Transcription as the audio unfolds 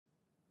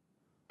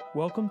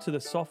Welcome to the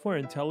Software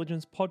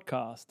Intelligence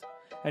Podcast.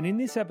 And in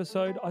this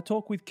episode, I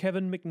talk with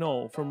Kevin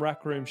McNall from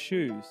Rack Room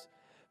Shoes.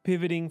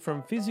 Pivoting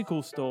from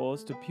physical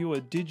stores to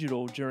pure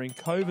digital during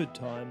COVID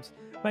times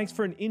makes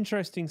for an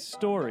interesting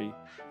story,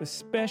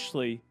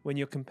 especially when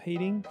you're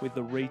competing with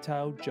the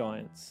retail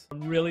giants.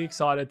 I'm really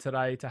excited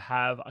today to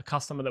have a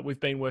customer that we've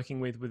been working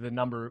with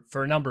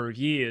for a number of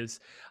years,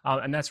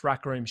 and that's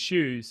Rack Room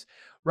Shoes.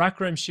 Rack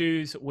Room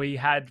Shoes, we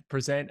had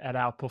present at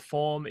our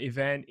Perform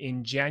event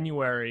in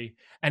January.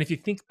 And if you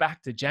think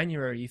back to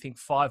January, you think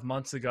 5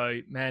 months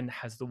ago, man,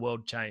 has the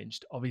world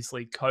changed?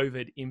 Obviously,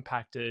 COVID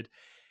impacted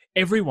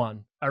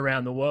everyone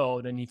around the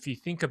world. And if you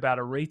think about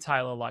a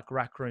retailer like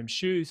Rack Room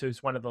Shoes,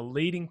 who's one of the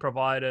leading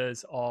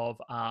providers of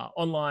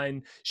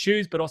online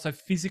shoes, but also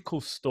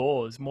physical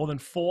stores, more than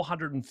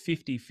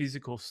 450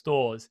 physical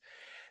stores,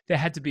 there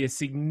had to be a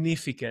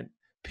significant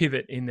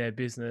pivot in their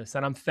business.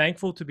 And I'm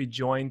thankful to be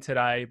joined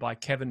today by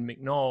Kevin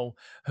McNall,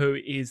 who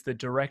is the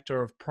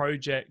Director of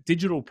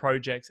Digital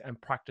Projects and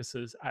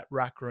Practices at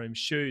Rack Room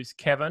Shoes.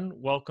 Kevin,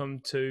 welcome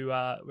to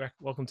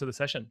the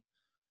session.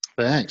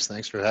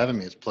 Thanks for having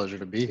me. It's a pleasure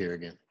to be here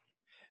again.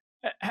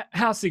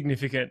 How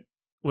significant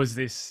was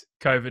this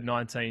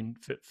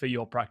COVID-19 for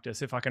your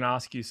practice? If I can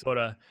ask you sort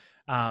of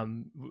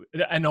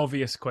an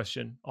obvious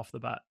question off the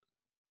bat.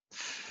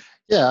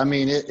 Yeah, I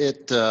mean,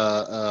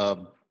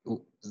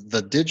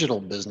 the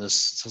digital business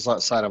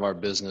side of our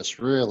business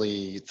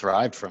really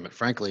thrived from it.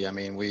 Frankly, I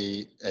mean,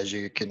 as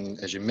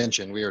you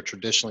mentioned, we are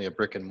traditionally a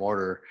brick and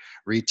mortar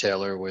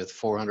retailer with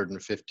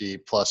 450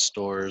 plus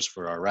stores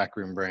for our Rack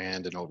Room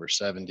brand and over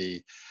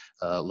 70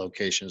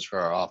 locations for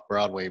our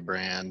Off-Broadway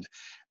brand.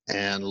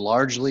 And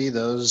largely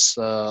those,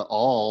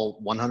 all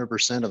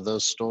 100% of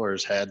those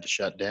stores had to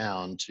shut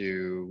down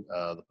to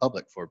the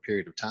public for a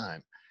period of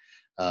time.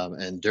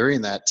 And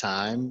during that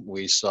time,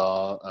 we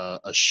saw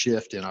a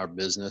shift in our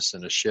business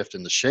and a shift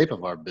in the shape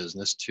of our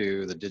business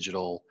to the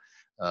digital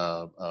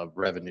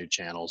revenue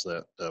channels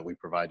that we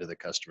provide to the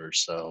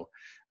customers. So,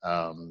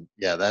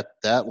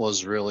 that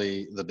was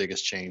really the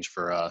biggest change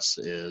for us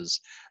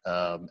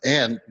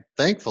and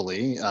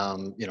thankfully,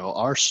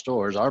 our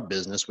stores, our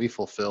business, we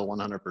fulfill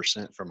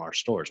 100% from our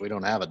stores. We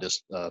don't have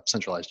a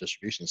centralized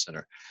distribution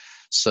center.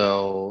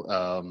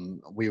 So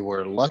we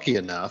were lucky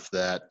enough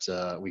that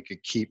we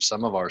could keep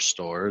some of our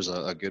stores,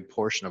 a good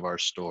portion of our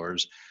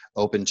stores,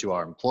 open to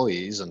our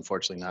employees,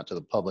 unfortunately not to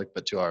the public,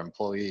 but to our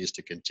employees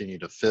to continue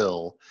to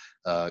fill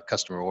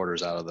customer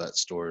orders out of that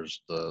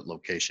store's the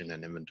location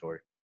and inventory.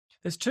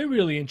 There's two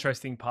really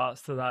interesting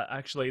parts to that,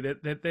 actually.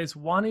 There's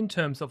one in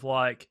terms of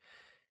like,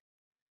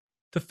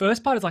 the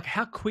first part is like,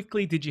 how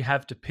quickly did you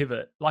have to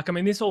pivot? Like, I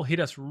mean, this all hit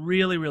us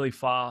really, really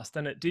fast,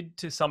 and it did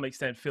to some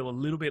extent feel a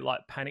little bit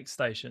like panic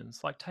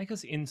stations. Like, take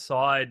us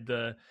inside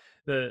the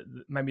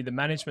maybe the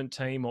management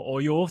team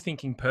or your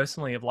thinking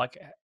personally of like,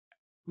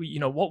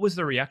 what was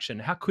the reaction?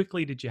 How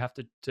quickly did you have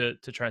to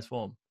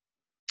transform?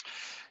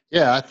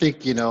 Yeah, I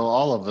think,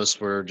 all of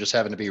us were just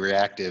having to be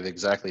reactive,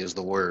 exactly as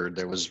the word.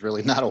 There was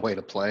really not a way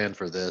to plan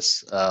for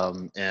this.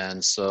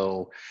 And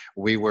so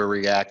we were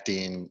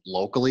reacting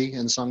locally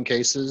in some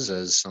cases,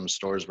 as some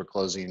stores were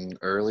closing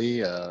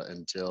early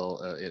until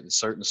in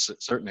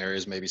certain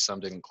areas, maybe some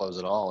didn't close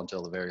at all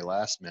until the very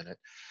last minute.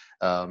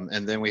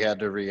 And then we had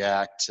to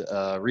react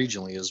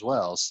regionally as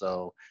well.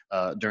 So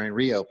during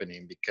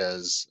reopening,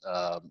 because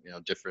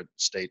different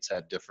states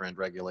had different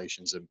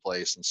regulations in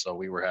place, and so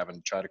we were having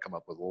to try to come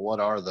up with, well, what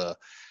are the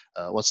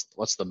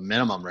what's the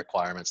minimum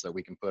requirements that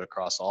we can put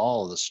across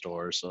all of the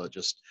stores, so it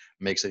just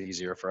makes it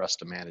easier for us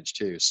to manage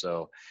too.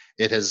 So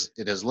it has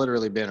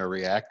literally been a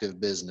reactive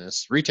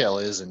business. Retail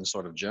is in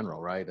sort of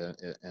general, right?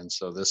 And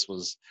so this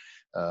was,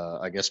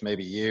 I guess,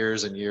 maybe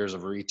years and years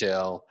of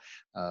retail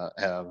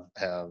have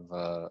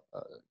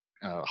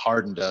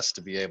hardened us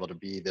to be able to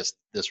be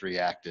this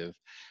reactive.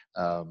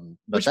 But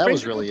which that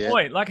was really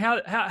it. Like, how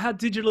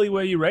digitally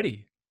were you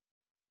ready?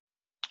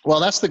 Well,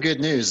 that's the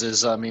good news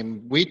is, I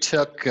mean, we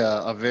took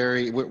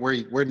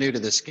we're new to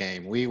this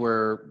game. We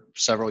were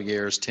several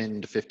years,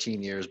 10 to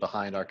 15 years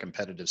behind our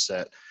competitive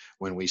set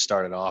when we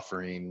started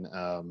offering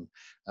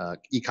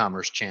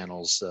e-commerce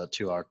channels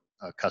to our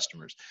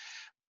customers.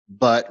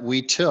 But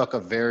we took a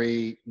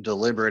very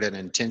deliberate and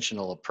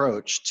intentional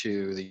approach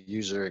to the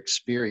user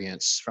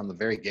experience from the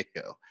very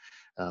get-go.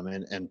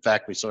 And in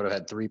fact, we sort of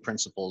had three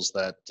principles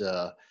that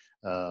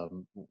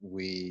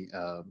we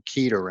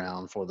keyed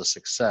around for the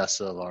success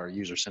of our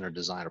user-centered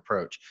design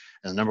approach.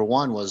 And number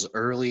one was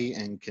early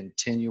and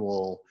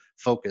continual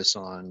focus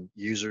on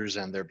users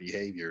and their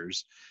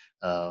behaviors.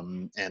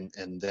 And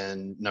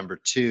then number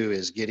two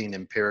is getting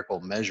empirical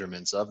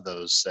measurements of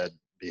those said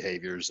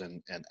behaviors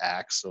and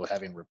acts, so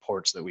having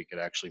reports that we could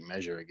actually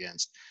measure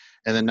against.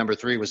 And then number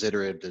three was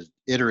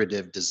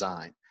iterative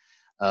design.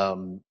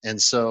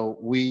 And so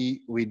we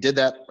did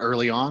that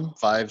early on,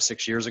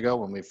 5-6 years ago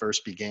when we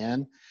first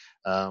began.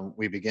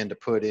 We began to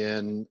put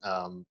in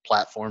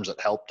platforms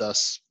that helped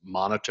us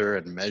monitor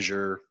and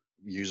measure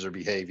user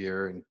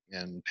behavior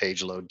and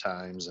page load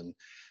times and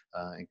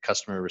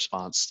customer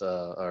response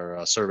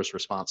or service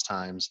response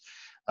times.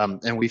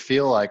 And we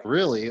feel like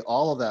really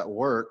all of that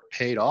work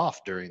paid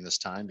off during this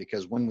time,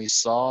 because when we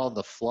saw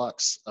the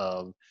flux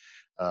of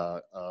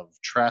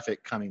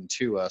traffic coming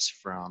to us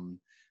from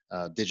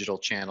digital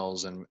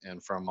channels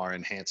and from our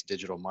enhanced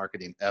digital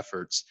marketing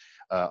efforts,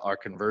 our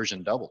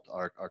conversion doubled.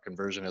 Our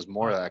conversion has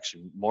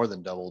actually more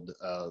than doubled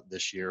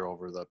this year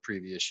over the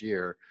previous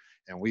year.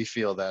 And we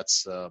feel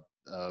that's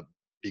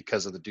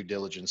because of the due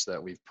diligence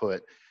that we've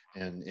put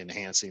in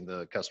enhancing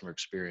the customer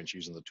experience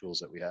using the tools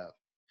that we have.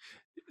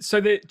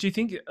 So, do you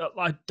think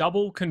like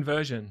double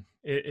conversion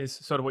is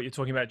sort of what you're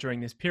talking about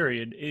during this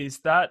period? Is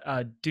that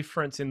a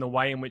difference in the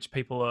way in which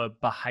people are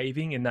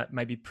behaving? In that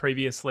maybe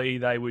previously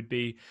they would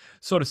be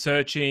sort of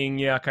searching,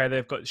 yeah, okay,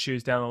 they've got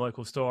shoes down the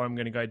local store, I'm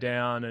going to go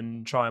down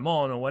and try them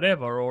on or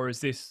whatever, or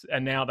is this,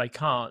 and now they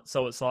can't,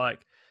 so it's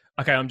like,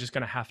 okay, I'm just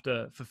going to have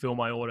to fulfill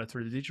my order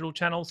through the digital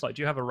channels. Like,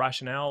 do you have a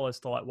rationale as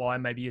to like why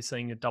maybe you're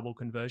seeing a double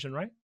conversion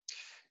rate?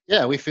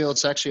 Yeah, we feel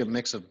it's actually a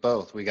mix of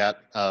both. We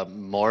got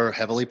more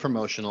heavily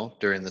promotional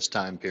during this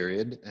time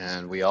period,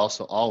 and we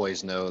also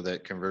always know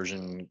that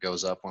conversion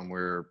goes up when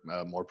we're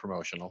more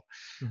promotional.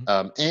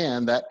 Mhm.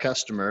 And that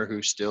customer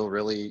who still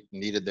really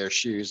needed their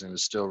shoes and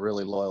was still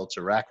really loyal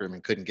to Rack Room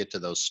and couldn't get to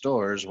those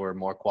stores were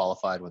more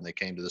qualified when they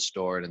came to the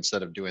store. And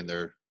instead of doing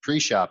their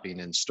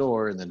pre-shopping in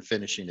store and then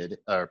finishing it,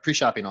 or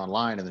pre-shopping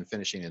online and then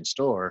finishing in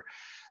store,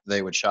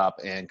 they would shop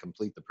and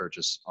complete the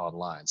purchase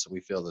online. So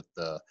we feel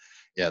that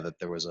that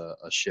there was a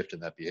shift in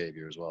that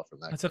behavior as well from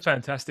that That's a customer.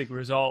 fantastic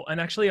result. And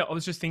actually, I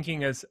was just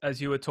thinking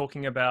as you were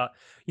talking about,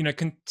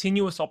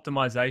 continuous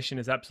optimization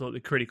is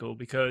absolutely critical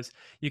because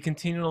you're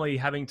continually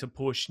having to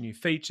push new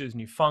features,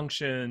 new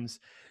functions,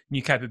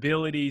 new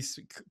capabilities.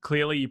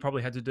 Clearly, you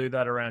probably had to do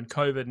that around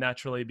COVID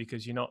naturally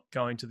because you're not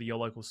going to your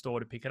local store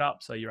to pick it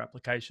up. So your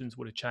applications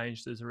would have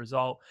changed as a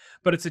result.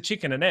 But it's a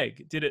chicken and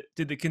egg. Did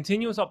the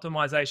continuous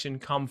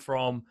optimization come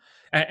from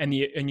and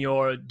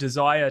your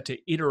desire to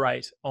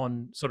iterate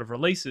on sort of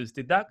releases?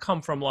 Did that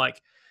come from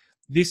like,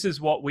 this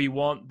is what we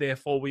want,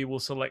 therefore we will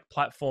select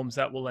platforms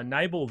that will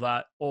enable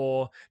that?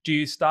 Or do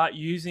you start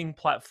using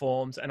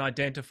platforms and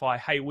identify,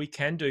 hey, we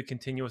can do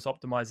continuous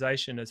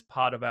optimization as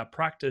part of our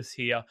practice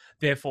here,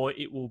 therefore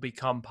it will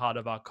become part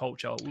of our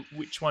culture?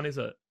 Which one is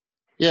it?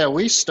 Yeah,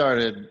 we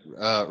started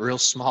real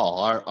small.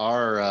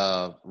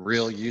 Our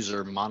real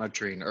user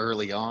monitoring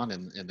early on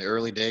in the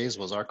early days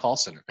was our call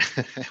center.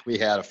 We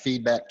had a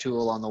feedback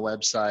tool on the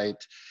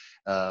website.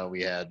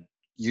 We had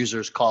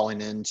users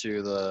calling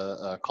into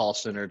the call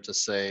center to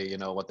say,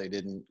 what they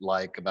didn't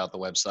like about the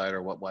website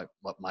or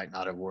what might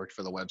not have worked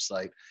for the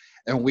website.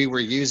 And we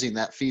were using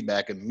that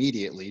feedback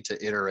immediately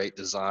to iterate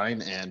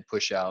design and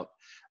push out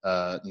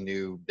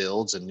new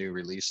builds and new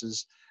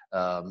releases,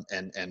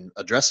 and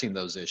addressing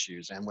those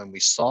issues. And when we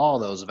saw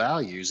those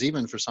values,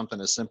 even for something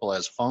as simple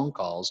as phone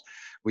calls,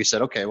 we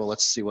said, okay, well,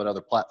 let's see what other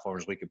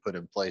platforms we could put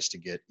in place to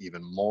get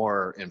even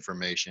more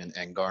information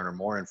and garner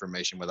more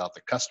information without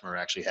the customer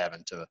actually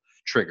having to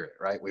trigger it,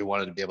 right? We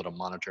wanted to be able to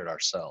monitor it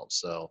ourselves.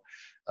 So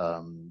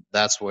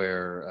that's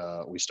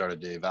where we started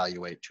to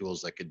evaluate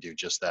tools that could do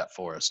just that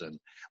for us and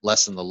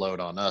lessen the load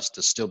on us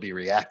to still be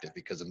reactive,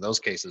 because in those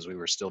cases we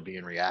were still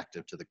being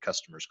reactive to the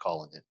customers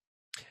calling in.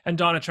 And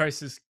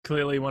Dynatrace is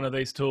clearly one of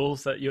these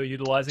tools that you're That's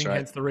utilizing, right.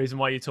 hence the reason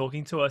why you're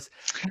talking to us.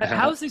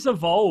 How has this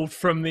evolved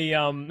from the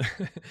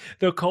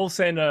the call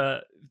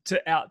center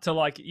to out to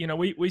like,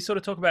 we sort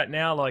of talk about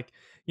now like,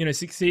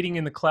 succeeding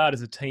in the cloud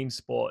is a team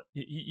sport.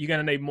 You're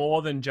going to need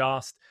more than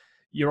just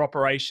your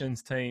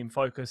operations team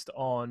focused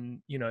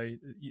on,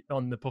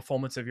 on the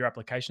performance of your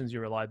applications,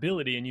 your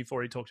reliability, and you've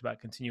already talked about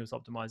continuous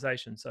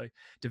optimization. So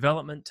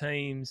development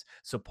teams,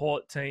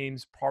 support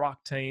teams,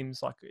 product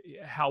teams, like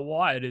how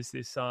wide is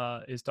this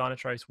is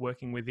Dynatrace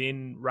working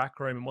within Rack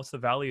Room, and what's the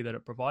value that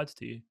it provides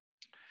to you?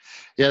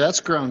 Yeah, that's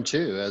grown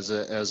too.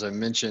 As I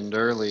mentioned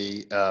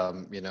early,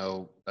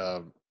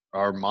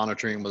 our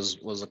monitoring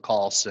was a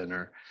call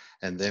center,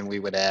 and then we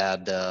would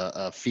add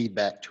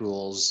feedback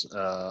tools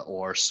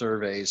or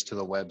surveys to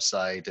the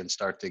website and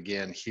start to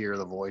again hear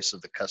the voice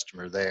of the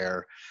customer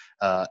there.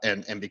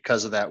 And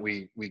because of that,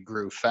 we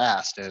grew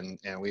fast, and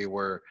we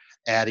were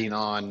adding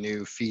on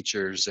new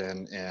features,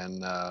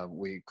 and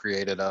we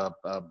created a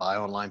buy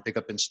online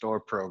pickup in store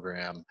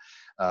program,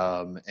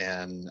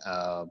 and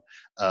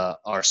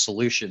our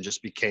solution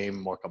just became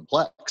more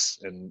complex,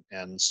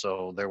 and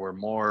so there were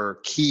more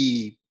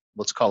key,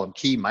 let's call them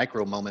key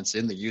micro moments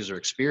in the user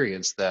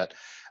experience that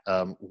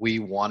we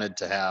wanted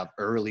to have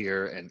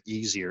earlier and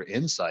easier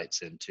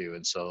insights into.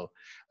 And so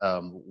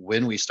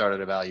when we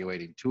started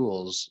evaluating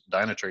tools,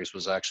 Dynatrace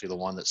was actually the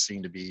one that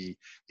seemed to be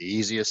the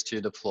easiest to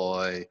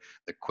deploy,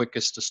 the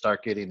quickest to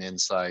start getting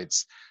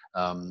insights,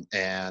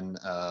 and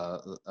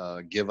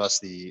give us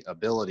the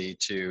ability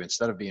to,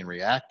 instead of being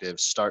reactive,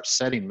 start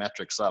setting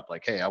metrics up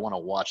like, hey, I want to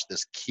watch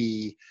this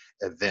key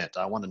event.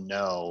 I want to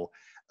know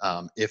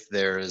if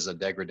there is a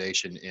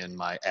degradation in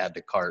my add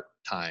to cart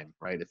time,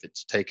 right? If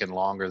it's taken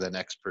longer than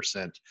X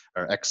percent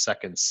or X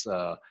seconds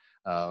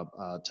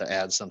to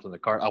add something to the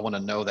cart. I want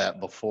to know that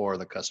before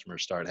the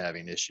customers start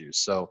having issues.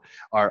 So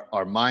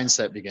our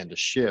mindset began to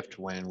shift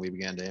when we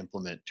began to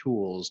implement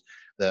tools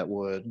that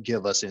would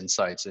give us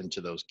insights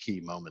into those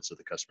key moments of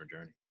the customer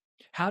journey.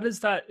 How does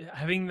that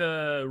having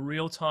the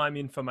real-time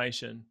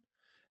information,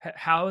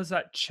 how has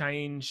that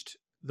changed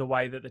the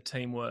way that the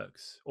team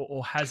works?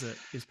 Or has it,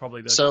 is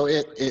probably the So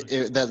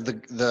question. that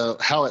the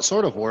how it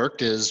sort of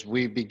worked is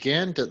we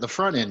began to the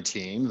front end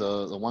team,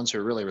 the ones who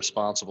are really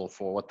responsible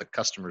for what the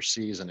customer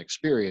sees and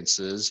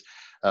experiences,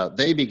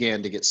 they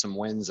began to get some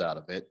wins out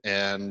of it,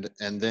 and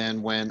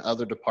then when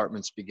other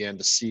departments began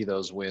to see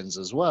those wins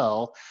as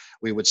well,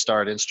 we would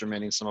start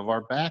instrumenting some of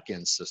our back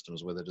end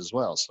systems with it as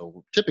well.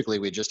 So typically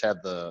we just had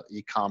the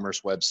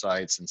e-commerce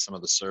websites and some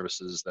of the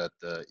services that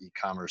the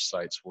e-commerce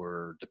sites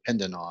were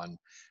dependent on,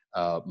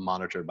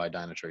 monitored by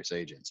Dynatrace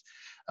agents.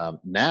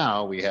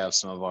 Now we have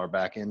some of our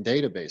backend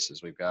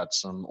databases. We've got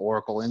some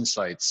Oracle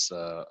Insights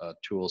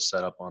tools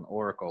set up on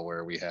Oracle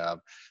where we have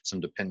some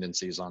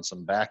dependencies on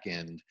some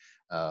backend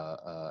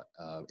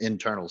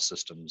internal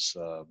systems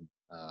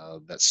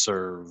that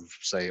serve,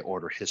 say,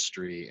 order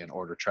history and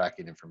order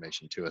tracking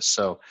information to us.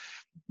 So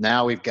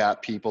now we've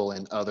got people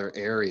in other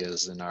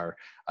areas in our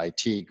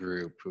IT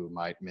group who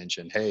might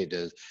mention, hey,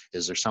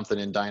 is there something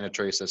in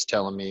Dynatrace that's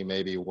telling me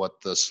maybe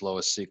what the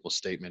slowest SQL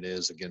statement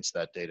is against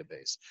that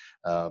database?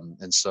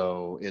 And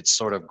so it's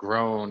sort of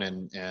grown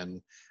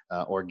and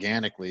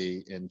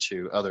organically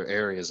into other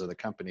areas of the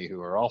company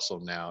who are also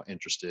now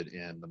interested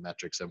in the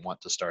metrics and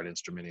want to start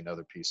instrumenting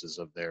other pieces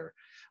of their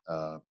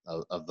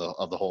of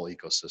the whole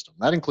ecosystem.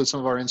 That includes some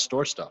of our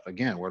in-store stuff.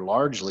 Again, we're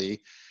largely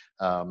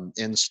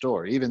in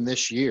store. Even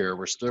this year,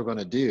 we're still going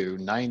to do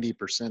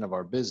 90% of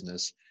our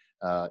business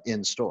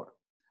in store,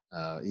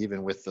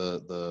 even with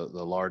the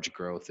large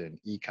growth in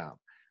e-com.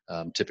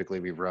 Typically,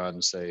 we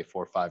run, say,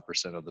 4 or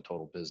 5% of the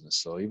total business.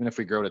 So even if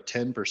we grow to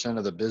 10%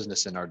 of the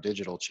business in our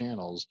digital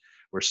channels,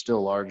 we're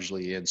still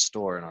largely in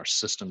store, and our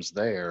systems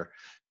there,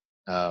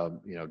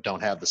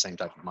 don't have the same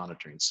type of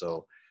monitoring.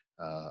 So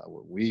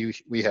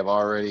we have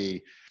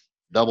already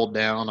doubled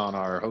down on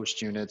our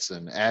host units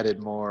and added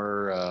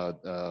more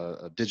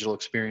digital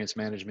experience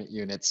management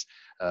units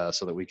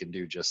so that we can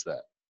do just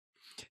that.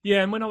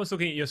 Yeah, and when I was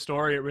looking at your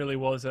story, it really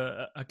was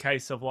a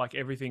case of like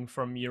everything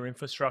from your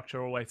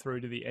infrastructure all the way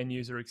through to the end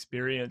user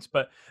experience.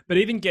 But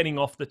even getting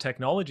off the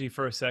technology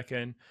for a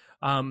second,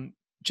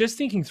 just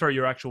thinking through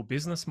your actual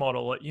business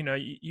model,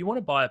 you want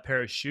to buy a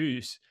pair of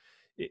shoes.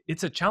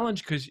 It's a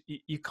challenge because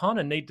you kind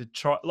of need to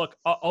try. Look,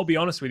 I'll be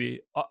honest with you.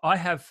 I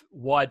have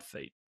wide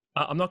feet.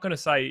 I'm not going to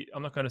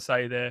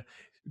say they're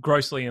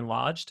grossly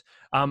enlarged,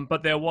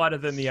 but they're wider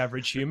than the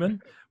average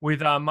human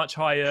with a much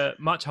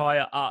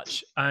higher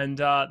arch, and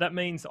that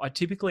means I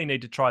typically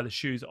need to try the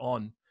shoes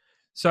on.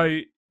 So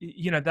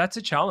that's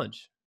a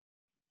challenge.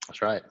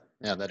 That's right.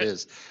 Yeah, that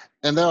is.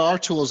 And there are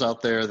tools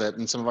out there that,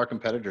 and some of our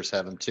competitors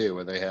have them too,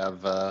 where they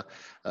have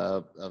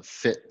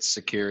fit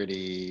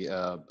security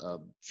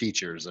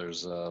features.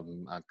 There's a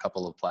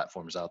couple of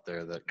platforms out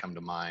there that come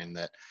to mind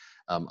that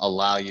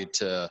allow you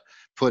to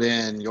put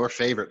in your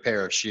favorite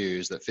pair of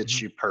shoes that fits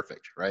Mhm. you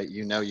perfect, right?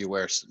 You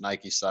wear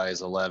Nike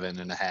size 11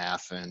 and a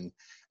half, and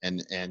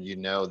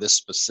this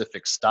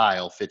specific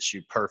style fits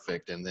you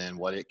perfect. And then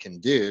what it can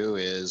do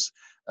is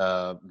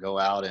go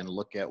out and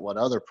look at what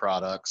other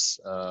products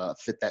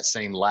fit that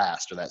same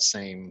last or that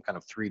same kind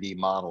of 3D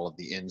model of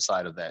the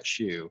inside of that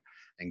shoe,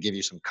 and give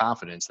you some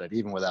confidence that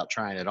even without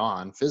trying it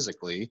on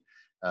physically,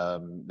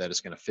 that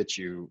it's going to fit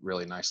you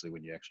really nicely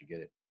when you actually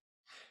get it.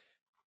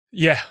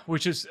 Yeah,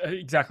 which is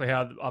exactly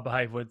how I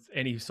behave with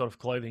any sort of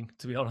clothing,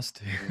 to be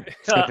honest.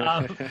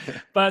 um,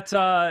 Mhm. but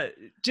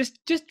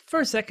just for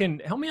a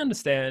second, help me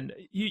understand.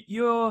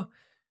 You're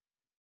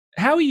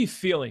How are you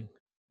feeling?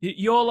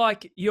 You're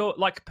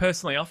like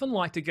personally. I often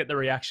like to get the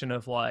reaction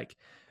of like,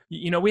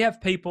 we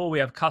have people, we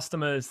have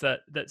customers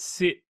that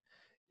sit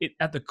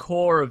at the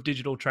core of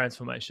digital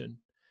transformation,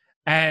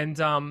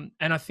 and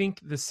I think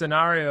the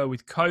scenario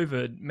with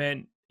COVID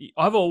meant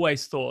I've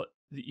always thought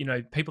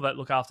that, people that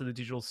look after the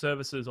digital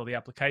services or the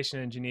application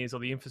engineers or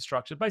the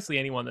infrastructure, basically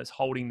anyone that's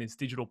holding these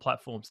digital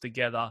platforms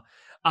together,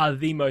 are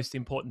the most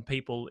important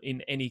people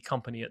in any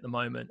company at the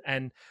moment.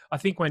 And I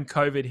think when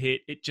COVID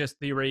hit,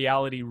 the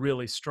reality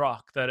really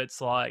struck that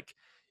it's like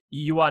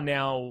you're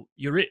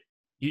it.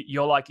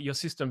 You're like your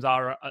systems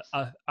are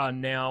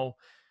now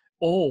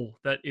all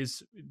that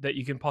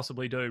you can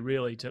possibly do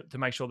really to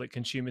make sure that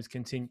consumers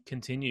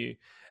continue,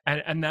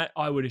 and that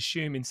I would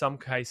assume in some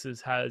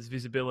cases has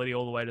visibility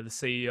all the way to the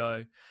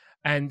CEO.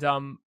 And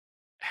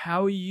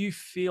how are you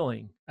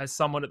feeling as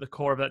someone at the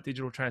core of that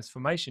digital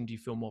transformation? Do you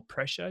feel more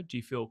pressure? Do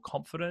you feel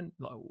confident?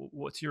 Like,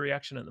 what's your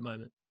reaction at the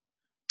moment?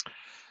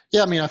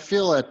 Yeah, I mean, I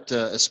feel that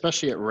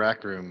especially at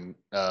Rack Room,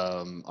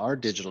 our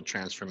digital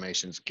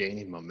transformation is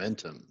gaining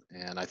momentum,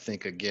 and I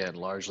think again,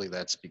 largely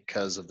that's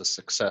because of the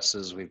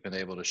successes we've been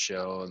able to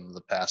show in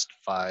the past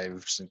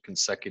 5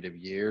 consecutive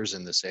years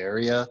in this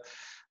area.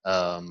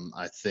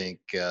 I think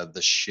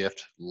the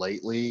shift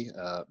lately,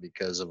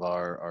 because of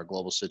our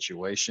global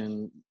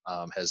situation,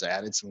 has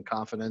added some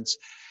confidence.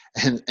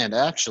 And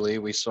actually,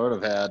 we sort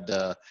of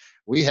had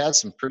we had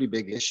some pretty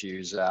big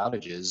issues,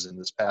 outages in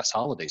this past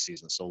holiday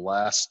season. So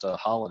last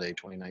holiday,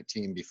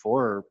 2019,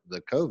 before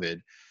the COVID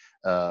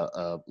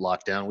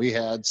lockdown, we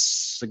had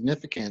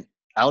significant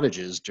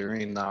outages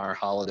during our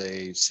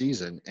holiday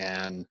season.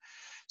 And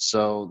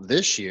so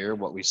this year,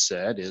 what we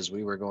said is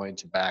we were going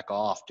to back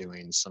off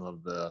doing some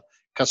of the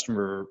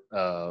customer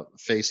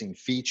facing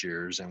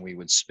features, and we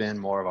would spend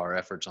more of our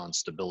efforts on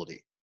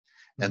stability,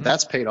 and Hmm.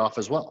 that's paid off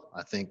as well.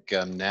 I think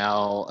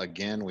now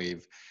again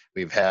we've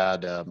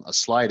had a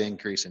slight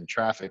increase in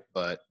traffic,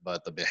 but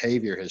the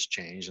behavior has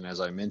changed, and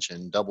as I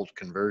mentioned, doubled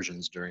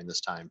conversions during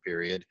this time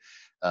period,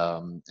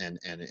 and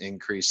an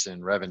increase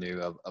in revenue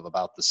of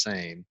about the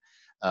same,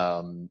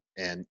 and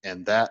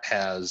that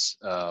has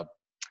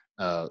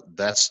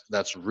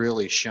that's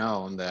really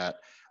shown that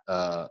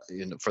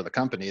for the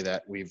company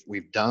that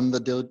we've done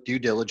the due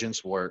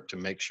diligence work to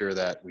make sure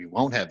that we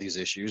won't have these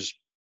issues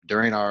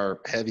during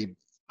our heavy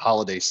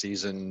holiday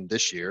season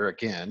this year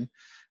again,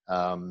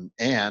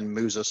 and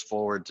moves us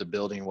forward to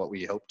building what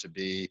we hope to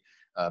be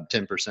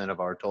 10% of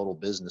our total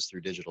business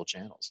through digital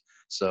channels.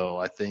 So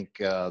I think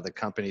the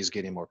company's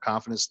getting more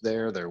confidence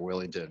there. They're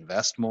willing to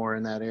invest more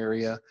in that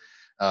area,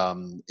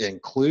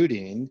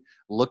 including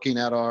looking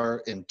at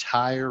our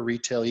entire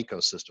retail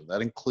ecosystem.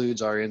 That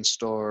includes our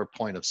in-store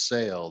point of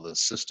sale, the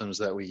systems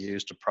that we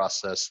use to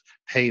process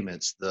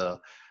payments, the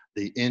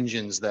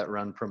engines that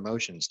run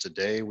promotions.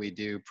 Today we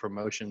do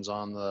promotions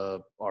on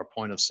our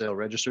point of sale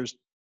registers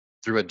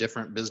through a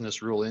different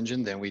business rule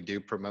engine than we do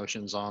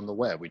promotions on the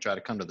web. We try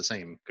to come to the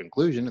same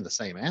conclusion and the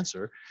same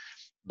answer,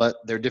 but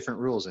they're different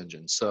rules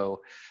engines.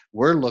 So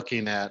we're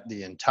looking at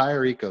the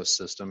entire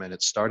ecosystem, and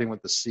it's starting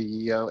with the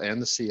CEO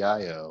and the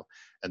CIO,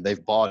 and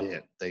they've bought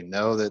in. They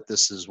know that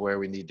this is where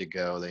we need to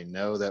go. They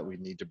know that we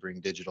need to bring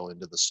digital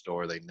into the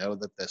store. They know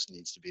that this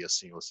needs to be a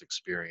seamless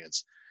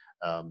experience.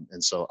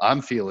 And so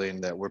I'm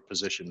feeling that we're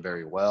positioned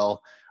very well.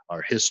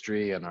 Our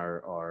history and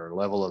our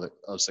level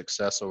of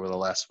success over the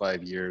last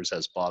 5 years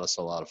has bought us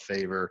a lot of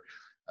favor.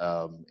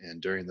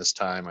 And during this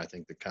time, I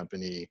think the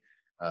company,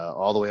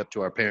 all the way up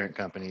to our parent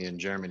company in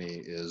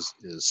Germany, is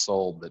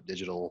sold that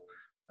digital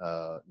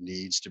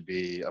needs to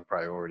be a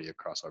priority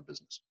across our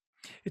business.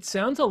 It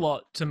sounds a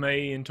lot to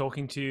me in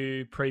talking to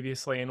you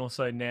previously and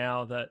also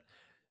now that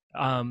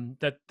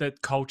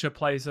that culture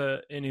plays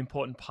an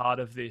important part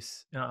of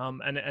this.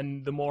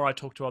 And the more I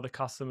talk to other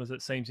customers,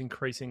 it seems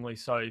increasingly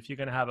so. If you're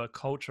going to have a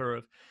culture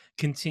of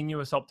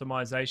continuous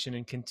optimization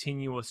and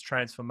continuous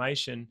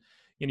transformation,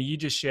 you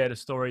just shared a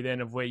story then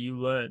of where you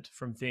learned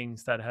from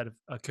things that had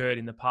occurred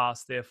in the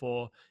past.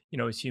 Therefore,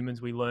 as humans,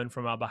 we learn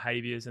from our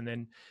behaviors. And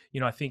then,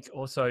 I think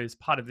also as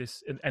part of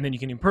this, and then you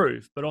can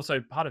improve, but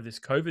also part of this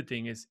COVID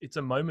thing is it's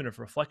a moment of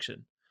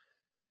reflection.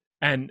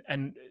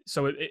 And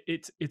so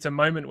it's a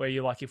moment where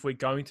you're like, if we're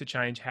going to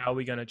change, how are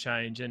we going to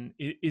change? And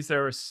is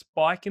there a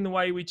spike in the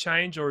way we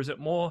change, or is it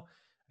more,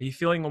 are you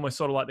feeling almost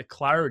sort of like the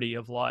clarity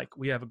of like,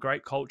 we have a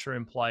great culture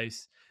in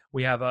place,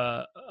 we have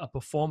a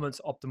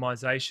performance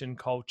optimization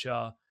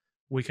culture,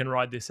 we can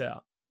ride this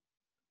out?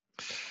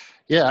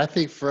 Yeah, I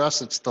think for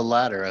us it's the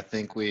latter. I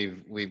think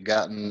we've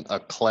gotten a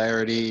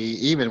clarity,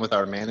 even with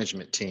our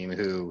management team,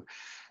 who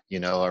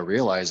are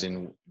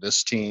realizing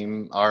this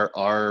team,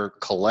 our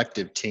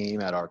collective team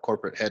at our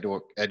corporate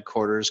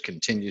headquarters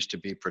continues to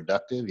be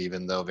productive,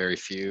 even though very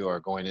few are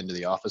going into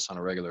the office on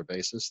a regular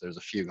basis. There's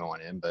a few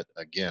going in, but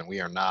again, we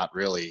are not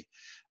really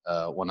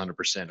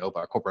 100% open.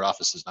 Our corporate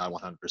office is not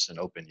 100%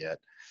 open yet,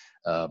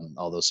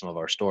 although some of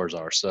our stores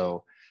are.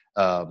 So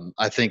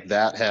I think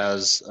that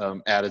has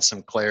added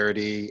some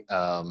clarity.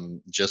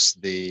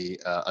 Just the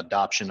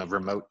adoption of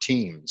remote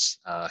teams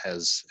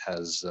has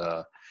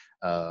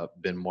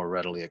been more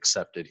readily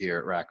accepted here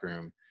at Rack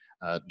Room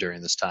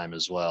during this time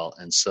as well.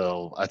 And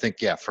so I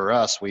think, yeah, for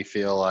us, we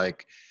feel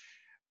like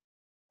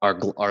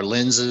our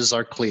lenses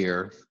are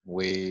clear.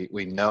 We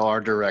know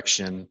our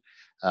direction.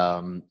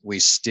 We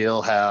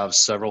still have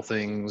several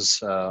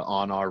things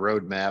on our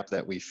roadmap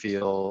that we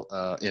feel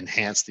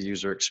enhance the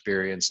user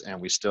experience,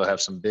 and we still have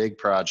some big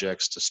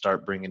projects to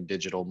start bringing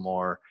digital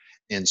more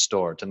in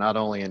store to not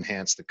only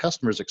enhance the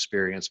customer's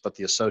experience but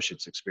the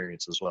associates'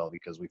 experience as well,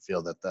 because we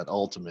feel that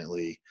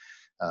ultimately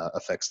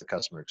affects the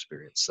customer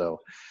experience. So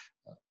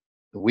I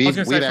was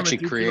going to say we've from a actually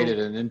created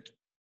digital an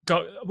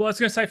Well, I was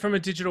going to say from a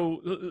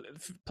digital,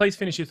 please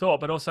finish your thought,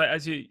 but also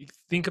as you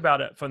think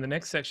about it from the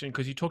next section,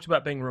 because you talked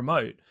about being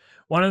remote.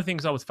 One of the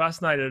things I was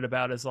fascinated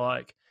about is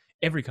like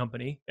every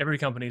company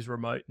is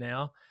remote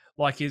now.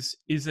 Like, is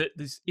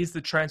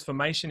the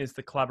transformation, is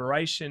the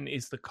collaboration,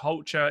 is the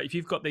culture? If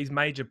you've got these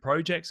major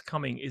projects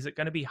coming, is it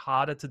going to be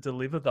harder to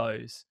deliver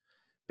those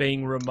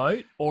being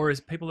remote, or is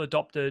people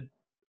adopted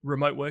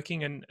remote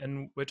working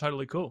and we're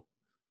totally cool?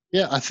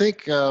 Yeah, I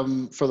think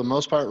for the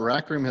most part,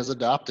 Rack Room has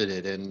adopted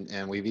it,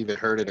 and we've even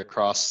heard it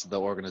across the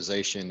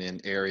organization in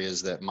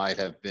areas that might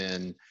have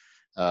been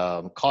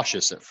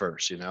cautious at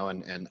first,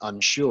 and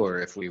unsure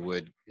if we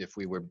would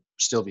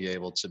still be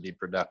able to be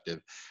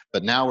productive.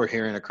 But now we're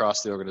hearing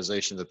across the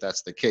organization that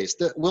that's the case.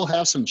 That we'll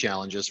have some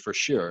challenges for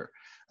sure.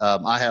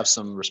 I have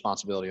some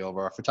responsibility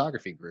over our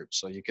photography group,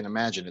 so you can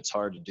imagine it's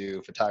hard to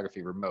do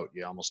photography remote.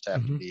 You almost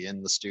have to be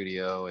in the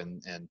studio,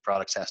 and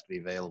products has to be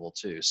available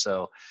too.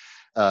 So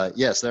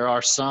yes, there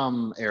are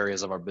some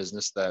areas of our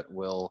business that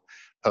will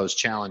pose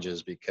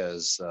challenges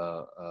because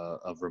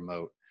of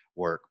remote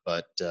work,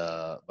 but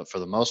for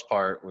the most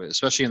part,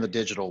 especially in the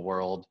digital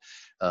world,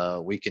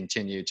 we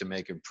continue to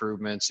make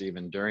improvements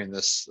even during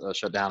this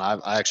shutdown.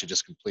 I actually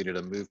just completed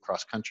a move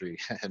cross country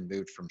and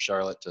moved from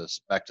Charlotte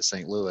back to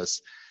St.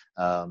 Louis,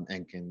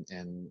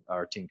 and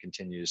our team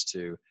continues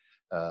to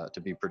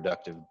be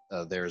productive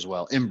there as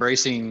well.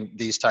 Embracing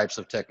these types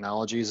of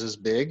technologies is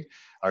big.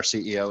 Our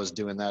CEO is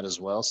doing that as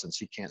well, since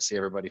he can't see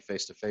everybody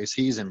face to face.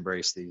 He's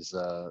embraced these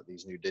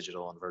new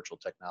digital and virtual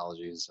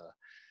technologies.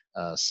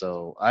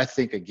 So I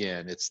think,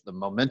 again, it's the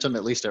momentum,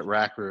 at least at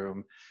Rack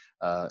Room,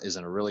 is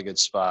in a really good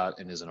spot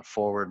and is in a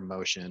forward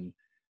motion.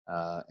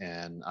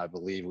 And I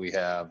believe we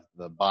have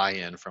the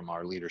buy-in from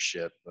our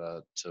leadership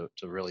to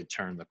really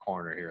turn the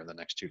corner here in the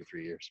next 2 to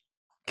 3 years.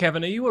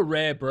 Kevin, are you a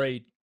rare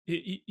breed?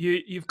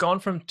 You've gone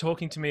from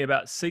talking to me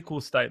about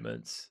SQL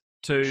statements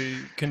to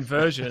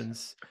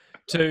conversions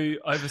to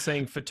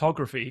overseeing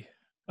photography.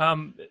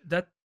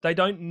 That they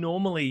don't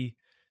normally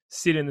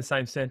sit in the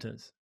same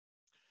sentence.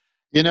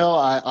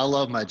 I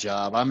love my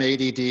job. I'm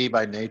ADD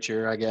by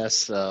nature, I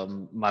guess.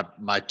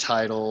 My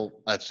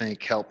title, I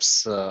think,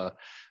 helps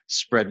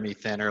spread me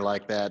thinner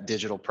like that.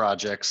 Digital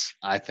projects,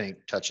 I think,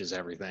 touches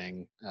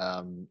everything.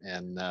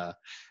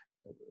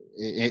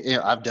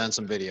 I've done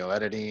some video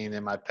editing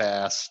in my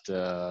past.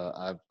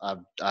 I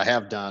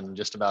have done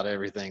just about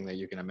everything that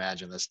you can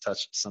imagine that's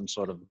touched some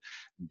sort of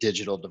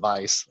digital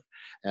device,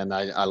 and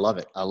I love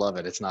it. I love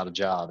it. It's not a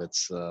job.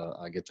 It's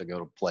I get to go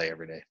to play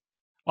every day.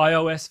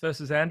 iOS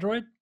versus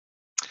Android?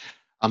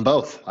 I'm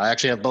both. I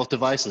actually have both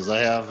devices. I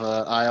have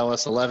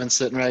iOS 11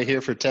 sitting right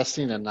here for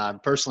testing, and I'm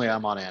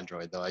on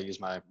Android, though. I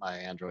use my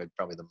Android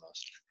probably the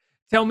most.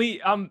 Tell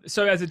me,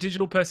 so as a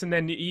digital person,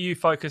 then you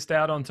focused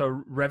out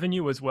onto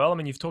revenue as well. I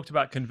mean, you've talked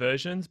about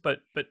conversions,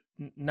 but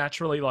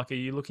naturally, like, are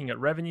you looking at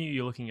revenue?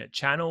 You're looking at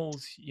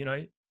channels,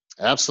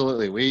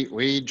 Absolutely.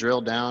 We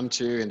drill down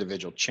to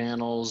individual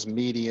channels,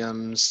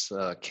 mediums,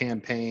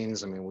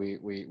 campaigns. I mean,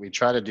 we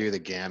try to do the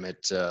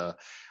gamut.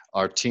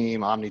 Our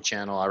team,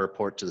 Omnichannel, I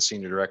report to the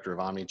Senior Director of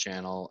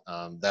Omnichannel.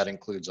 That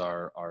includes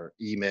our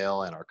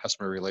email and our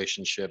customer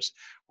relationships.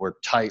 We're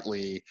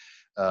tightly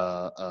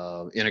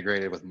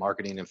integrated with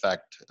marketing. In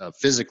fact,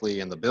 physically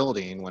in the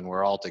building, when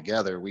we're all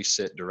together, we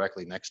sit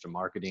directly next to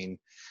marketing.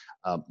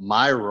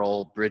 My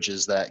role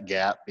bridges that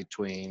gap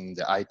between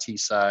the IT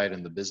side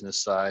and the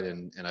business side,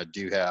 and I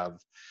do have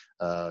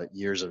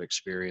years of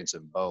experience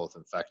in both.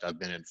 In fact, I've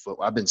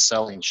been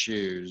selling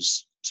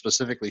shoes,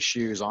 specifically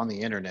shoes on the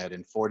internet,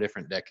 in 4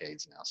 different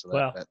decades now. So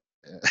Wow. that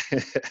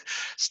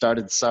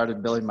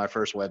started building my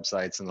first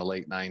websites in the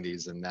late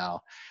 90s, and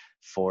now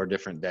 4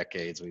 different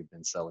decades we've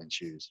been selling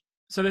shoes.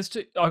 So there's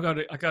two. I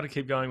got to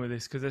keep going with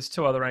this because there's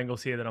 2 other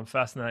angles here that I'm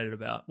fascinated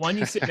about. One,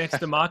 you sit next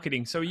to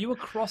marketing. So are you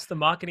across the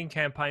marketing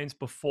campaigns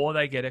before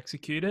they get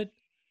executed?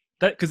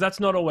 Because that's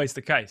not always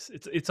the case.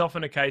 It's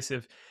often a case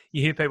of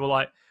you hear people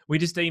like, "We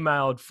just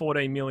emailed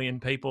 14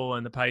 million people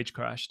and the page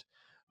crashed."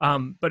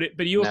 But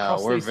you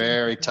across. No, we're these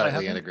very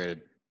tightly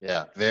integrated.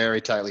 Yeah,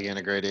 very tightly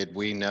integrated.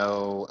 We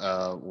know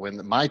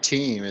when my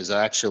team is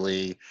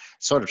actually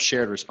sort of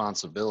shared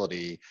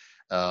responsibility.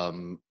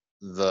 The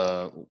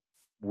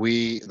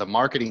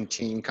marketing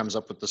team comes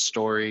up with the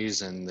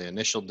stories and the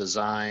initial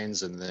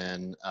designs, and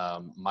then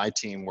my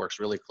team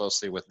works really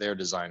closely with their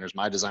designers.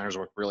 My designers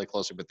work really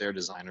closely with their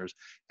designers,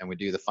 and we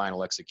do the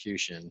final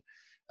execution.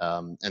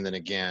 And then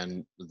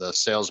again, the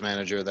sales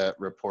manager that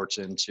reports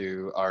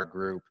into our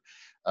group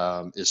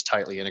is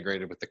tightly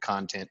integrated with the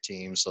content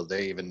team, so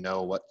they even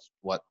know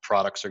what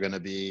products are going to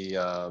be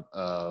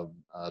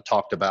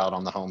talked about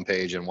on the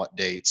homepage and what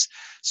dates.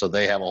 So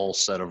they have a whole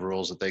set of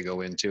rules that they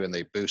go into, and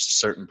they boost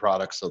certain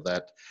products so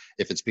that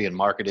if it's being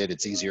marketed,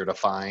 it's easier to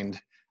find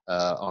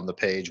on the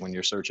page when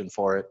you're searching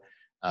for it.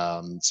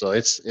 So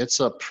it's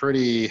a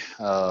pretty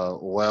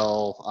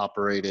well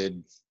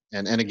operated,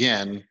 and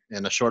again,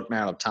 in a short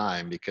amount of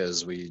time,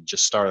 because we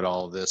just started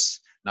all of this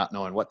not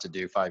knowing what to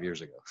do 5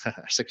 years ago,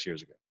 6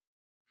 years ago.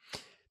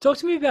 Talk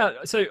to me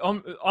about, so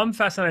I'm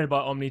fascinated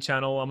by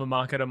omnichannel. I'm a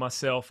marketer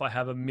myself. I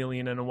have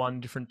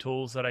 1,000,001 different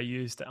tools that I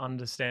use to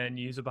understand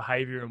user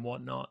behavior and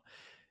whatnot.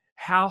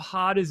 How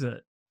hard is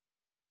it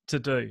to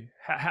do?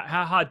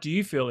 How hard do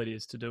you feel it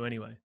is to do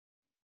anyway?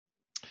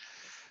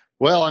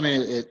 Well, I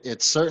mean,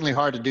 it's certainly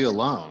hard to do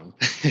alone.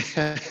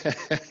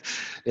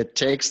 It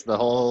takes the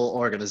whole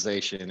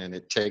organization, and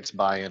it takes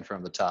buy-in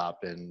from the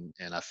top, and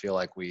I feel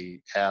like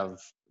we have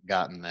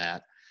gotten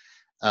that.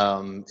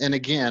 And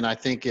again, I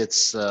think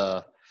it's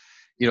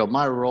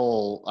my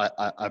role.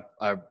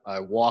 I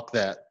walk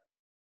that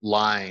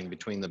line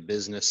between the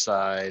business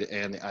side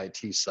and the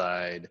IT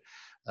side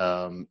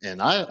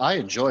And I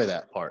enjoy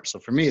that part. So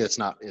for me, it's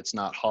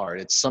not hard.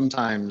 It's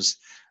sometimes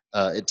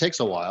it takes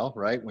a while,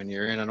 right? When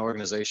you're in an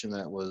organization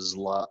that was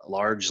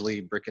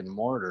largely brick and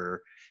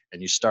mortar,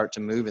 and you start to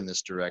move in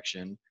this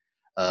direction.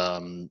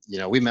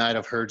 We might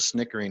have heard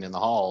snickering in the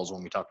halls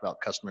when we talked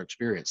about customer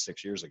experience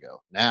 6 years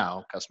ago.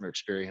 Now, customer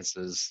experience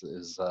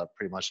is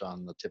pretty much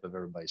on the tip of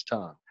everybody's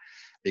tongue,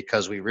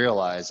 because we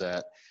realize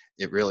that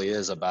it really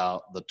is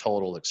about the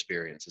total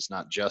experience. It's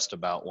not just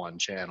about one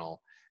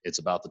channel, it's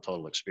about the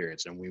total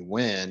experience. And we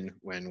win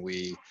when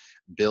we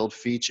build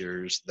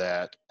features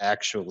that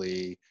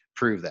actually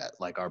prove that,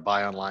 like our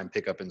buy online,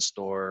 pick up in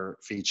store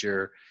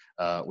feature.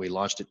 We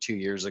launched it 2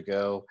 years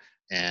ago,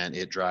 and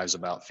it drives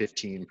about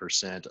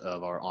 15%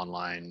 of our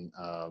online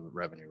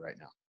revenue right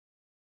now.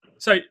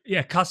 So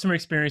yeah, customer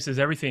experience is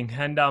everything.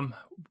 And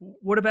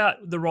what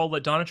about the role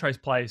that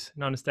Dynatrace plays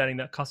in understanding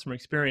that customer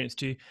experience?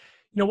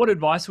 What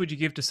advice would you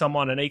give to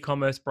someone, an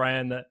e-commerce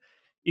brand that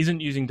isn't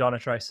using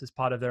Dynatrace as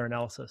part of their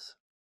analysis?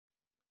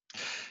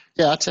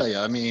 Yeah, I'll tell you.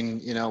 I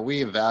mean,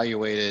 we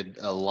evaluated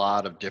a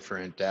lot of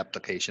different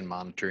application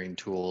monitoring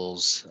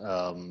tools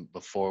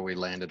before we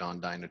landed on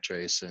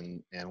Dynatrace,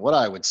 and what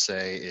I would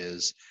say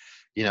is,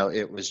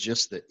 it was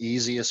just the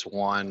easiest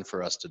one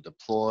for us to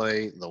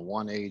deploy. The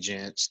one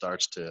agent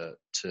starts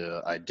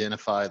to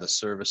identify the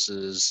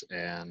services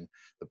and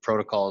the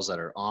protocols that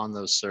are on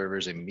those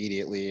servers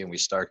immediately, and we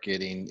start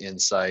getting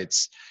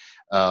insights.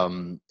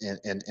 And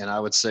I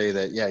would say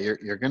that, yeah,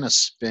 you're going to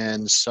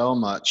spend so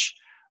much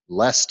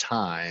less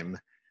time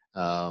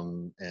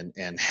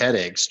and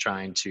headaches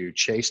trying to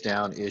chase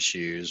down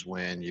issues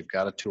when you've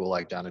got a tool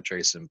like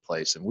Dynatrace in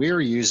place. And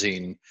we're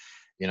using,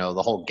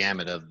 the whole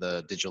gamut of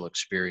the digital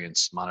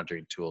experience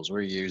monitoring tools.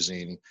 We're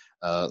using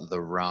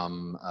the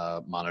RUM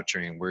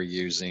monitoring. We're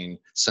using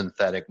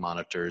synthetic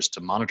monitors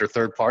to monitor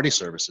third-party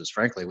services.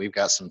 Frankly, we've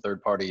got some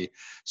third-party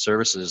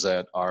services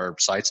that our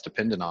site's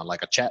dependent on,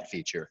 like a chat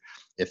feature.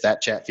 If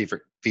that chat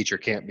feature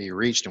can't be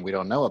reached and we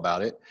don't know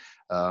about it,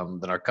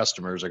 then our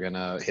customers are going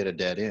to hit a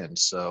dead end.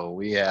 So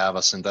we have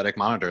a synthetic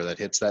monitor that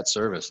hits that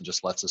service and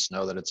just lets us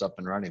know that it's up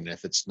and running. And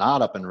if it's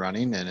not up and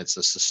running and it's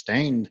a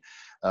sustained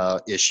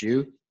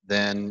issue,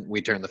 then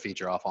we turn the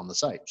feature off on the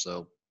site.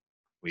 So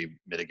we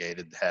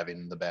mitigated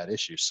having the bad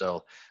issue.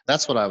 So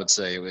that's what I would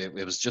say.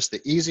 It was just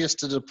the easiest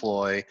to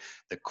deploy,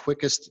 the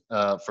quickest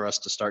for us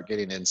to start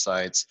getting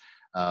insights,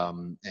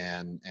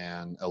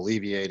 and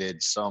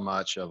alleviated so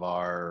much of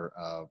our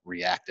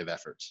reactive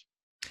efforts.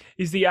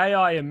 Is the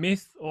AI a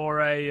myth or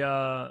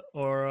a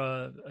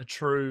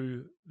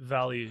true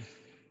value?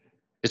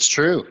 It's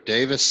true.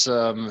 Davis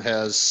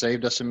has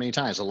saved us many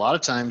times. A lot of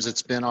times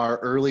it's been our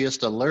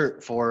earliest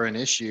alert for an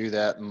issue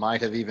that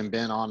might have even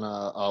been on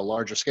a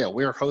larger scale.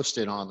 We're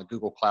hosted on the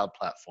Google Cloud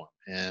platform,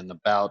 and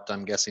about,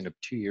 I'm guessing,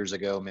 2 years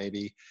ago,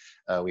 maybe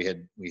we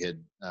had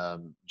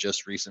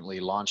just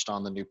recently launched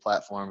on the new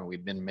platform, and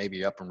we'd been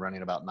maybe up and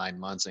running about 9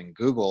 months. And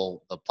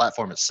Google, the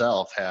platform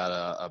itself, had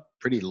a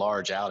pretty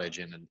large outage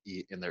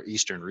in their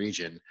eastern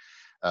region,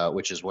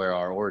 which is where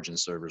our origin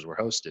servers were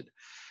hosted.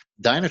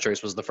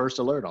 Dynatrace was the first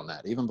alert on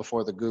that, even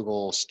before the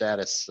Google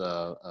status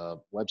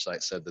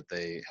website said that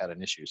they had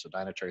an issue. So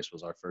Dynatrace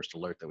was our first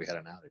alert that we had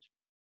an outage.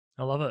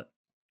 I love it.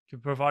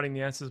 You're providing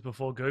the answers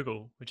before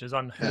Google, which is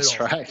unheard That's of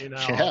right. in Yeah,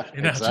 our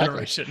exactly.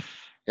 generation.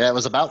 Yeah, it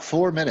was about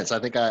 4 minutes. I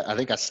think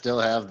I still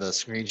have the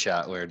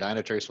screenshot where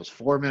Dynatrace was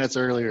 4 minutes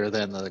earlier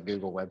than the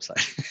Google website.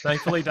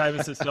 Thankfully,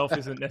 Davis itself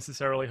isn't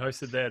necessarily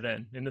hosted there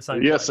then in the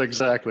same Yes, place.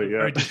 exactly. We're Yeah.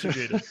 very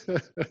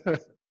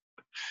distributed.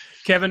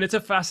 Kevin, it's a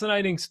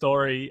fascinating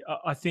story.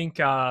 I think,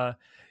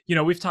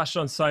 we've touched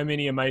on so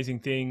many amazing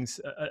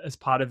things as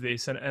part of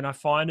this, and I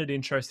find it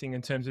interesting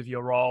in terms of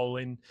your role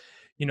in,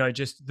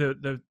 just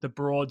the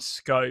broad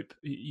scope.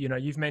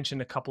 You've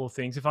mentioned a couple of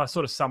things. If I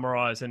sort of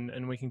summarize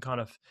and we can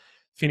kind of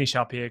finish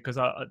up here, because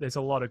there's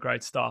a lot of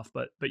great stuff,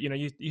 but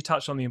you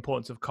touched on the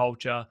importance of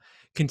culture.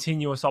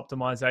 Continuous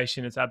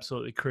optimization is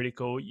absolutely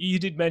critical. You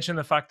did mention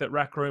the fact that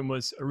Rack Room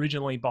was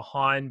originally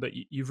behind, but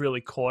you've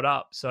really caught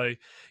up. So,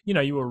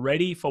 you were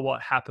ready for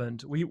what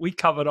happened. We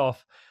covered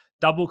off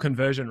double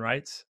conversion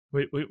rates,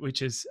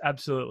 which is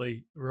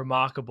absolutely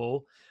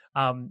remarkable.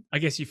 I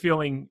guess you're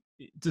feeling,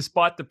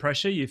 despite the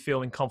pressure, you're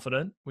feeling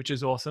confident, which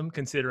is awesome,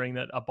 considering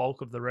that a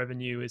bulk of the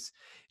revenue is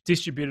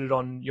distributed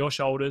on your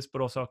shoulders,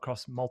 but also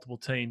across multiple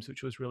teams,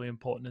 which was really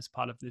important as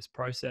part of this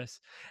process.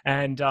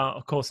 And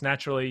of course,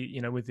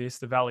 naturally, with this,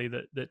 the value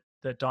that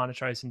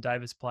Dynatrace and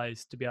Davis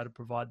plays to be able to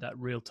provide that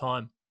real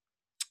time.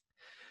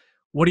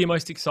 What are you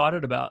most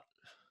excited about?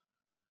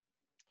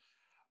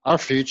 Our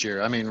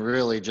future, I mean,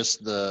 really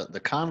just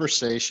the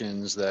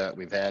conversations that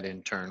we've had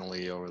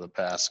internally over the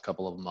past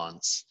couple of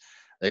months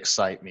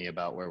excite me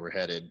about where we're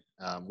headed.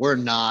 We're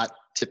not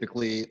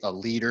typically a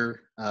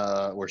leader.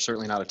 We're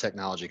certainly not a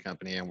technology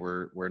company, and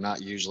we're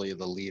not usually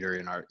the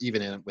leader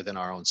within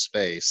our own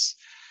space.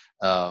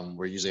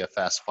 We're usually a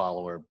fast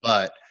follower,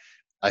 but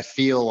I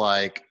feel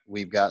like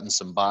we've gotten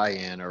some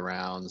buy-in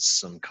around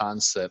some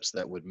concepts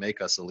that would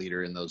make us a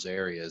leader in those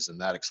areas, and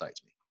that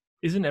excites me.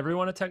 Isn't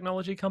everyone a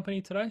technology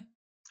company today?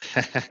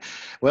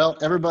 Well,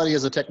 everybody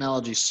is a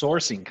technology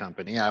sourcing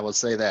company. I will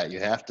say that you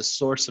have to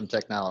source some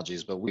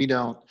technologies, but we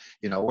don't,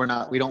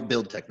 we don't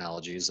build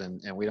technologies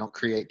and we don't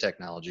create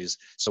technologies.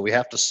 So we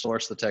have to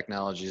source the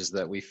technologies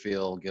that we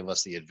feel give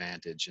us the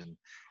advantage. And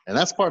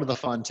that's part of the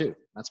fun too.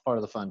 That's part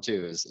of the fun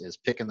too, is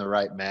picking the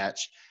right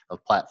match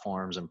of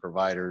platforms and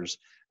providers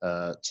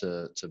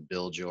to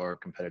build your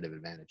competitive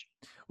advantage.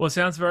 Well, it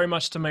sounds very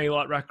much to me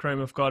like Rack Room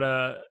have got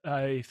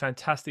a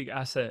fantastic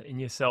asset in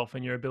yourself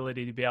and your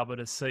ability to be able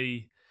to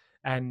see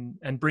and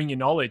bring your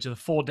knowledge of the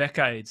 4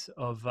 decades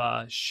of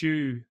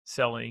shoe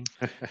selling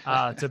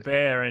to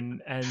bear.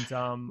 And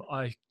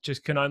I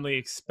just can only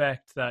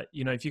expect that,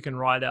 if you can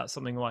ride out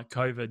something like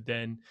COVID,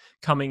 then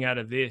coming out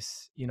of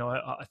this,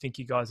 I think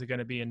you guys are going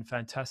to be in a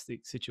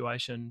fantastic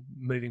situation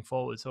moving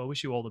forward. So I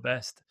wish you all the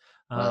best.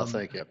 Well,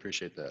 thank you. I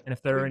appreciate that. And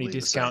if there We are any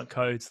believe the same. discount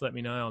codes, let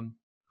me know. I'm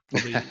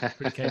probably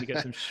pretty keen to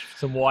get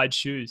some wide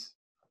shoes.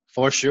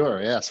 For sure,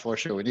 yes, for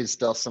sure. We need to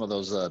sell some of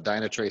those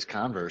Dynatrace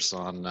Converse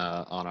on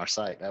our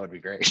site. That would be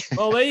great.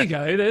 Well, there you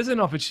go. There's an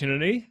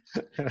opportunity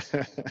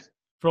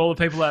for all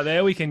the people out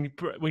there. We can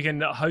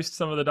host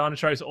some of the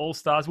Dynatrace All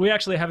Stars. We're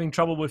actually having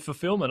trouble with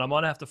fulfillment. I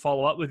might have to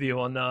follow up with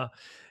you on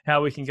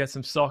how we can get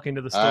some stock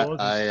into the stores.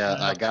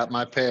 I got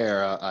my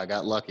pair. I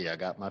got lucky. I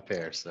got my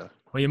pair. So.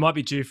 Well, you might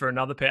be due for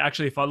another pair.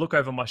 Actually, if I look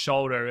over my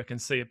shoulder, I can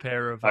see a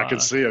pair of. I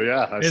can see them.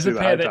 Yeah, there's a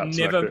pair that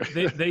never.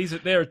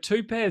 There are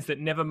two pairs that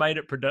never made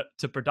it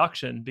to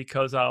production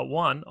because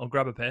one. I'll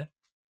grab a pair.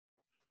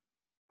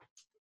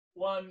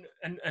 One,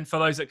 and for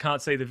those that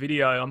can't see the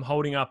video, I'm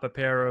holding up a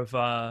pair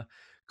of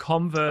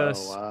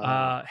Converse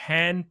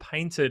hand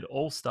painted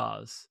All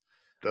Stars.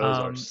 Those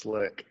are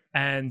slick.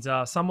 And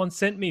someone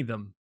sent me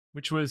them,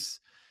 which was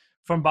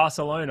from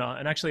Barcelona.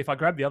 And actually, if I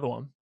grab the other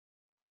one.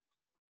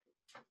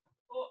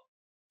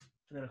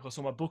 And then, of course,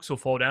 all my books will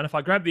fall down. If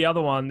I grab the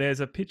other one, there's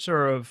a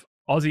picture of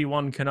Aussie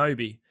One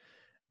Kenobi.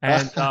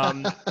 And I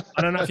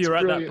don't know if you were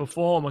at that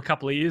Perform a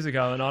couple of years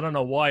ago, and I don't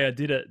know why I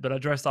did it, but I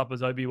dressed up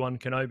as Obi-Wan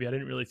Kenobi. I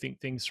didn't really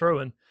think things through,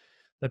 and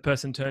the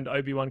person turned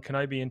Obi-Wan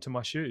Kenobi into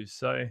my shoes.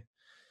 So,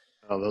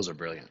 those are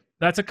brilliant.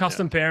 That's a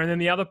custom pair. And then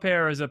the other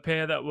pair is a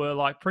pair that were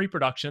like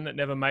pre-production that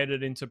never made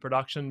it into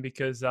production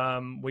because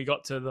we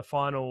got to the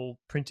final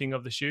printing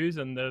of the shoes,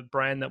 and the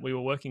brand that we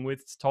were working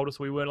with told us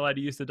we weren't allowed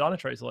to use the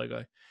Dynatrace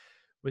logo,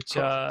 which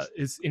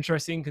is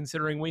interesting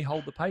considering we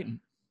hold the patent.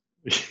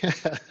 Yeah,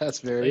 that's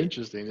very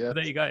interesting. Yeah,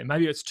 there you go.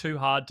 Maybe it's too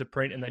hard to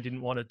print and they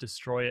didn't want to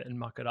destroy it and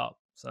muck it up.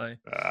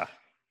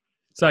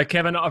 So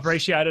Kevin, I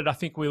appreciate it. I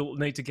think we'll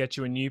need to get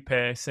you a new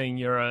pair, seeing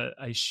you're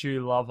a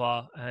shoe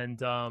lover, and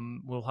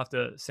we'll have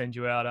to send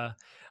you out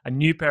a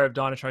new pair of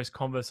Dynatrace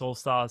Converse All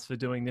Stars for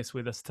doing this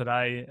with us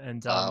today.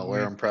 And I'll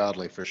wear them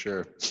proudly for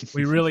sure.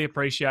 We really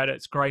appreciate it.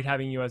 It's great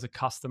having you as a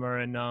customer,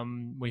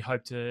 and we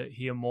hope to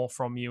hear more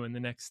from you in the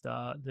next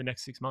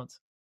 6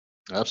 months.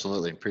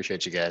 Absolutely.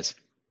 Appreciate you guys.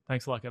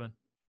 Thanks a lot, Kevin.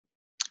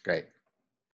 Great.